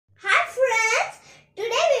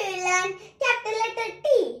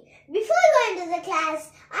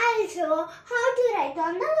class, I'll show how to write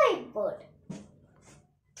on the whiteboard.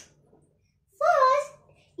 First,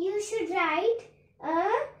 you should write a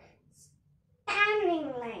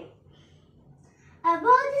standing line. Above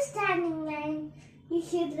the standing line, you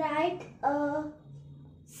should write a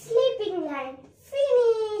sleeping line.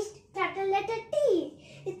 Finished. Capital letter T.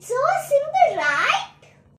 It's so simple, right?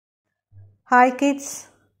 Hi kids.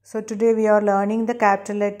 So today we are learning the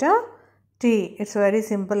capital letter T. It's very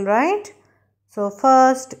simple, right? So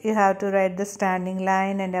first you have to write the standing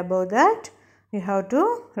line, and above that you have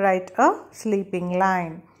to write a sleeping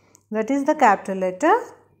line. That is the capital letter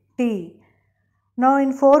T. Now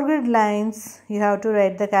in 4 grid lines you have to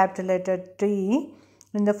write the capital letter T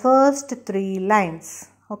in the first 3 lines.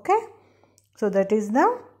 Okay? So that is the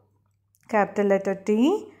capital letter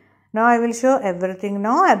T. Now I will show everything.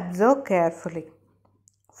 Now observe carefully.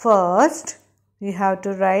 First, you have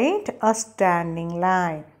to write a standing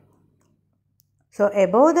line. So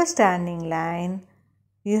above the standing line,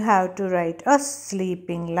 you have to write a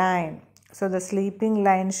sleeping line. So the sleeping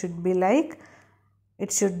line should be like,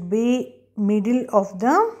 it should be middle of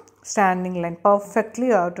the standing line. Perfectly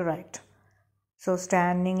you have to write. So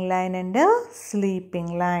standing line and a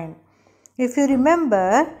sleeping line. If you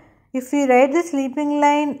remember, if we write the sleeping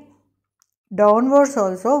line downwards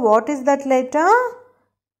also, what is that letter?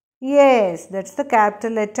 Yes, that's the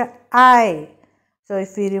capital letter I. So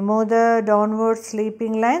if we remove the downward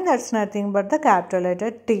sleeping line, that's nothing but the capital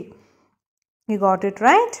letter T. You got it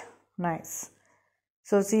right? Nice.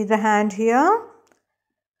 So see the hand here.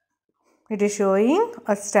 It is showing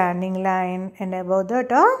a standing line, and above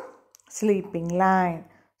that a sleeping line.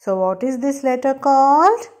 So what is this letter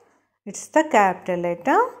called? It's the capital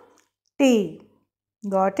letter T.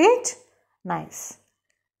 Got it? Nice.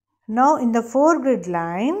 Now in the 4 grid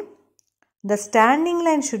line, the standing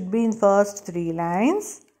line should be in first 3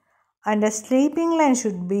 lines and the sleeping line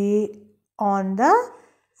should be on the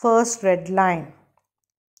first red line.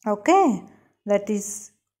 Okay, that is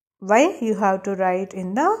why you have to write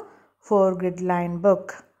in the 4 grid line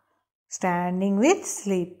book. Standing with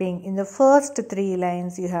sleeping. In the first 3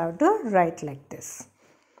 lines you have to write like this.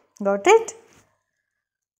 Got it?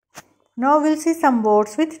 Now we'll see some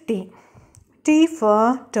words with T. T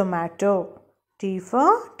for tomato. T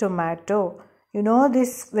for tomato. You know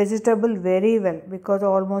this vegetable very well because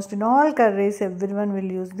almost in all curries everyone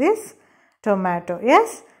will use this tomato.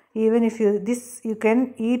 Yes, even if you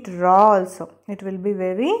can eat raw also. It will be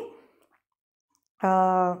very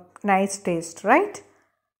nice taste, right?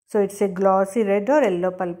 So it's a glossy red or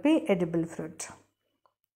yellow pulpy edible fruit.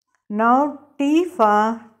 Now T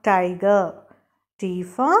for tiger. T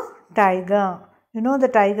for tiger. You know the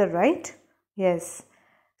tiger, right? Yes.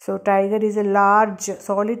 So tiger is a large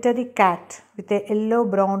solitary cat with a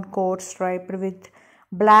yellow-brown coat striped with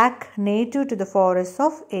black, native to the forests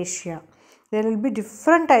of Asia. There will be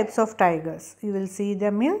different types of tigers. You will see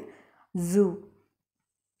them in zoo.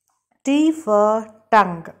 T for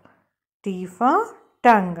tongue. T for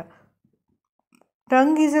tongue.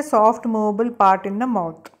 Tongue is a soft movable part in the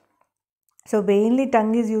mouth. So mainly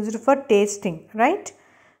tongue is used for tasting, right?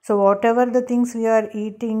 So whatever the things we are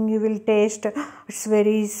eating, you will taste, it's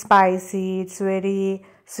very spicy, it's very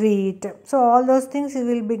sweet. So all those things you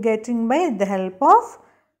will be getting by the help of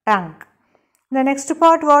tongue. The next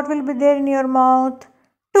part, what will be there in your mouth?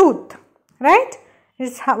 Tooth, right?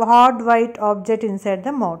 It's a hard white object inside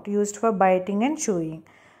the mouth used for biting and chewing.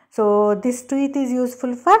 So this tooth is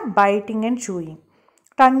useful for biting and chewing.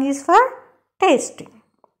 Tongue is for tasting.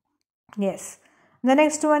 Yes. The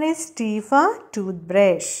next one is T for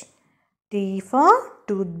toothbrush. T for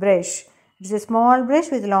toothbrush. It's a small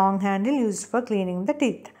brush with long handle used for cleaning the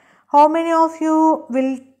teeth. How many of you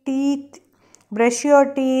will brush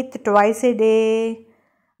your teeth twice a day?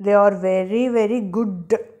 They are very, very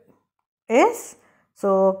good. Yes.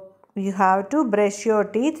 So you have to brush your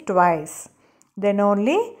teeth twice. Then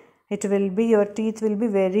only your teeth will be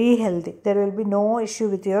very healthy. There will be no issue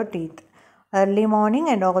with your teeth. Early morning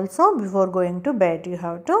and also before going to bed you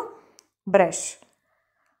have to brush.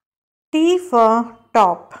 T for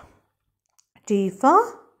top. T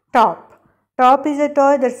for top. Top is a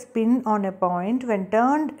toy that spins on a point when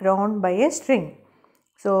turned round by a string.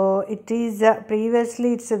 So it is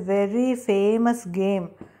previously it's a very famous game.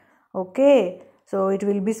 Okay, so it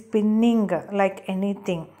will be spinning like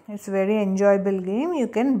anything. It's a very enjoyable game. You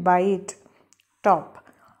can buy it. Top.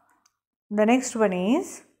 The next one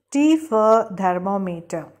is T for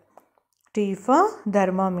thermometer. T for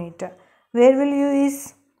thermometer. Where will you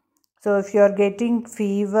use? So if you are getting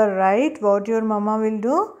fever, right, what your mama will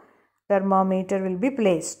do? Thermometer will be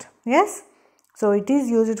placed. Yes. So it is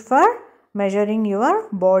used for measuring your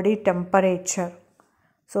body temperature.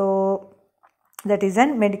 So that is a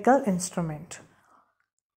medical instrument.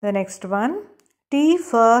 The next one, T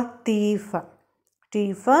for thief.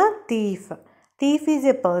 T for thief. Thief is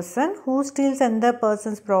a person who steals another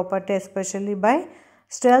person's property, especially by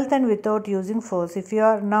stealth and without using force. If you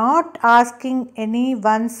are not asking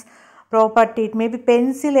anyone's property, it may be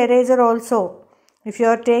pencil, eraser also. If you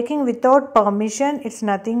are taking without permission, it's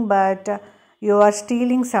nothing but you are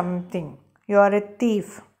stealing something. You are a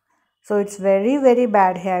thief. So it's very, very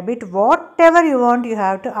bad habit. Whatever you want, you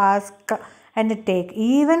have to ask and take,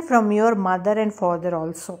 even from your mother and father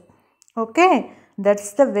also. Okay,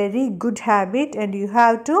 that's the very good habit and you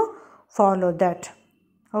have to follow that.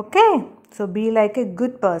 Okay, so be like a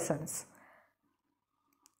good person.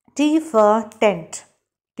 T for tent.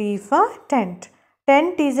 T for tent.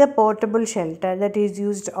 Tent is a portable shelter that is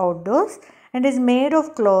used outdoors and is made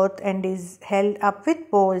of cloth and is held up with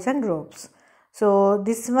poles and ropes. So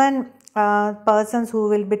this one, persons who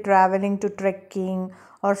will be traveling to trekking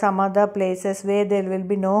or some other places where there will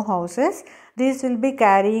be no houses, these will be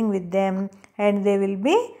carrying with them and they will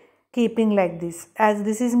be keeping like this. As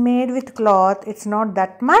this is made with cloth, it's not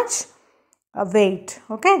that much weight.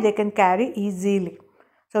 Okay, they can carry easily.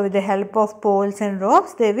 So with the help of poles and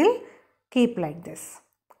ropes, they will keep like this.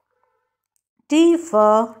 T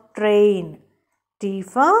for train. T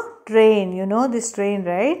for train. You know this train,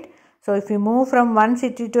 right? So if you move from one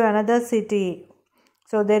city to another city,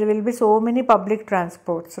 so there will be so many public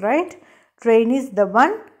transports, right? Train is the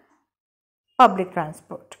one public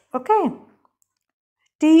transport. Okay.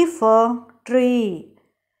 T for tree.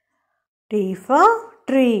 T for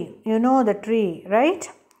tree. You know the tree, right?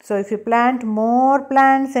 So if you plant more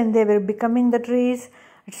plants and they will becoming the trees,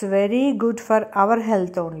 it's very good for our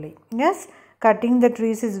health only. Yes, cutting the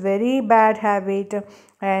trees is very bad habit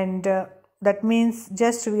and that means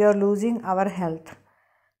just we are losing our health.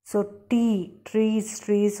 So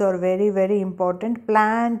trees are very, very important.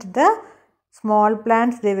 Plant the small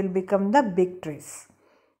plants, they will become the big trees.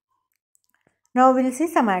 Now we'll see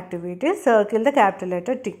some activities. Circle the capital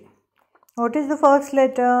letter T. What is the first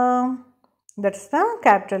letter? That's the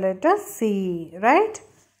capital letter C, right?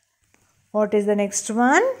 What is the next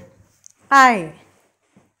one? I.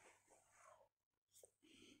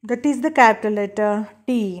 That is the capital letter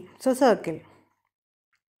T. So circle.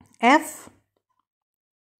 F.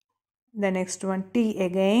 The next one T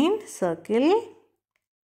again. Circle.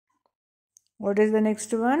 What is the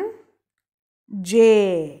next one?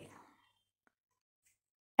 J.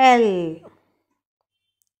 L.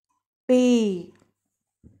 P.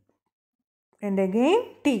 And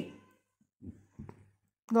again T.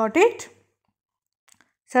 Got it?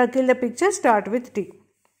 Circle the picture, start with T.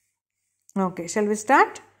 Okay, shall we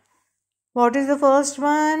start? What is the first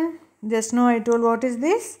one? Just now I told what is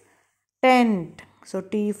this? Tent. So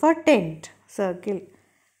T for tent. Circle.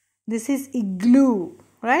 This is igloo,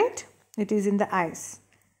 right? It is in the ice.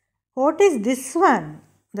 What is this one?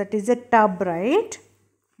 That is a tub, right?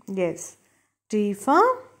 Yes. T for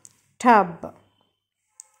tub.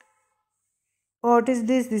 What is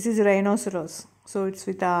this? This is rhinoceros. So it's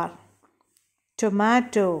with R.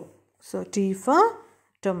 Tomato. So T for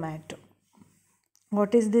tomato.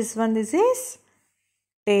 What is this one? This is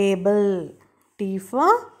table. T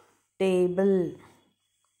for table.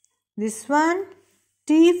 This one,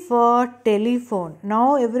 T for telephone.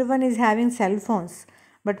 Now everyone is having cell phones.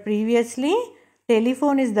 But previously,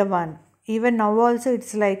 telephone is the one. Even now also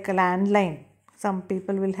it's like a landline. Some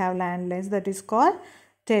people will have landlines. That is called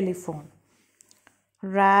telephone.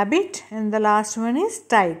 Rabbit. And the last one is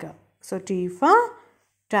tiger. So T for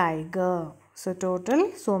tiger. So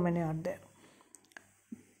total, so many are there.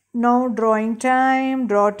 Now drawing time.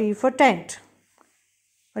 Draw T for tent.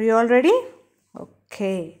 Are you all ready?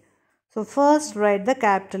 Okay. So first write the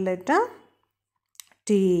capital letter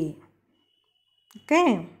T.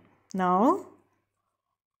 Okay. Now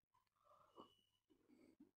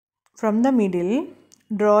from the middle,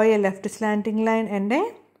 draw a left slanting line and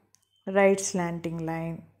a right slanting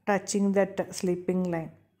line touching that sleeping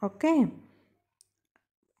line. Okay.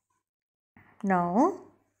 Now,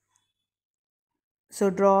 so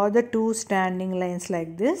draw the two standing lines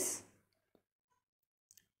like this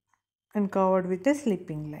and covered with a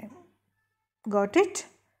sleeping line. Got it?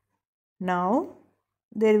 Now,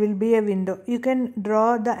 there will be a window. You can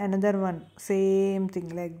draw the another one. Same thing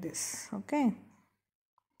like this. Okay.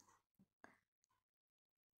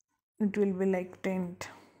 It will be like tent.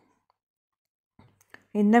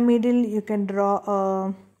 In the middle, you can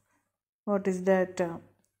draw what is that?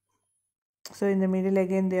 So in the middle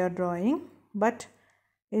again they are drawing. But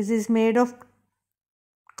is this made of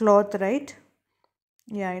cloth, right?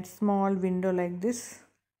 Yeah, it's small window like this.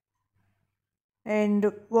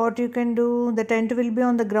 And what you can do, the tent will be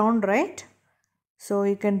on the ground, right? So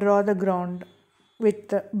you can draw the ground with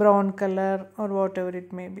the brown color or whatever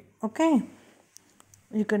it may be. Okay,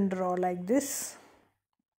 you can draw like this.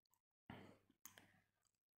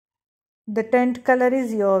 The tent color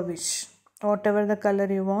is your wish. Whatever the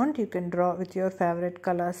color you want, you can draw with your favorite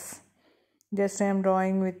colors. Just I am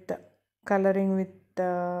drawing with coloring with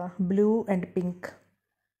blue and pink.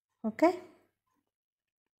 Okay,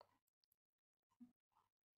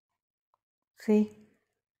 see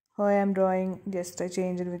how I am drawing. Just I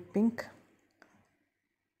change it with pink.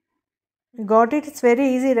 You got it? It's very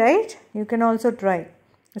easy, right? You can also try.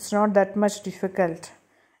 It's not that much difficult,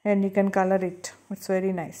 and you can color it. It's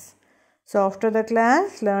very nice. So after the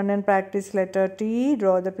class, learn and practice letter T,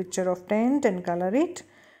 draw the picture of tent and color it,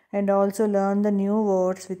 and also learn the new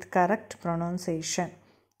words with correct pronunciation.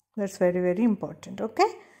 That's very, very important. Okay?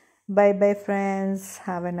 Bye bye friends.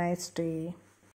 Have a nice day.